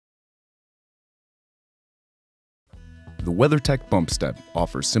The WeatherTech BumpStep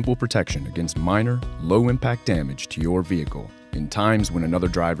offers simple protection against minor, low-impact damage to your vehicle in times when another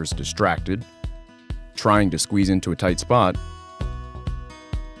driver's distracted, trying to squeeze into a tight spot,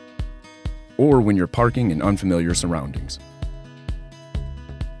 or when you're parking in unfamiliar surroundings.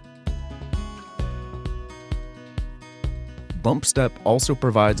 BumpStep also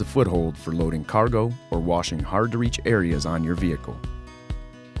provides a foothold for loading cargo or washing hard-to-reach areas on your vehicle.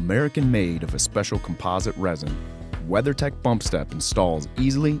 American-made of a special composite resin, WeatherTech BumpStep installs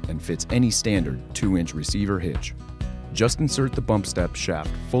easily and fits any standard 2-inch receiver hitch. Just insert the BumpStep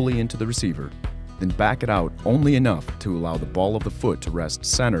shaft fully into the receiver, then back it out only enough to allow the ball of the foot to rest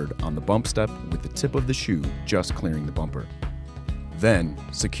centered on the BumpStep with the tip of the shoe just clearing the bumper. Then,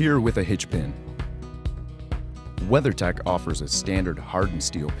 secure with a hitch pin. WeatherTech offers a standard hardened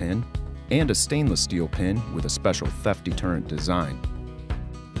steel pin and a stainless steel pin with a special theft deterrent design.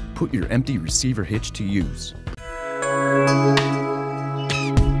 Put your empty receiver hitch to use.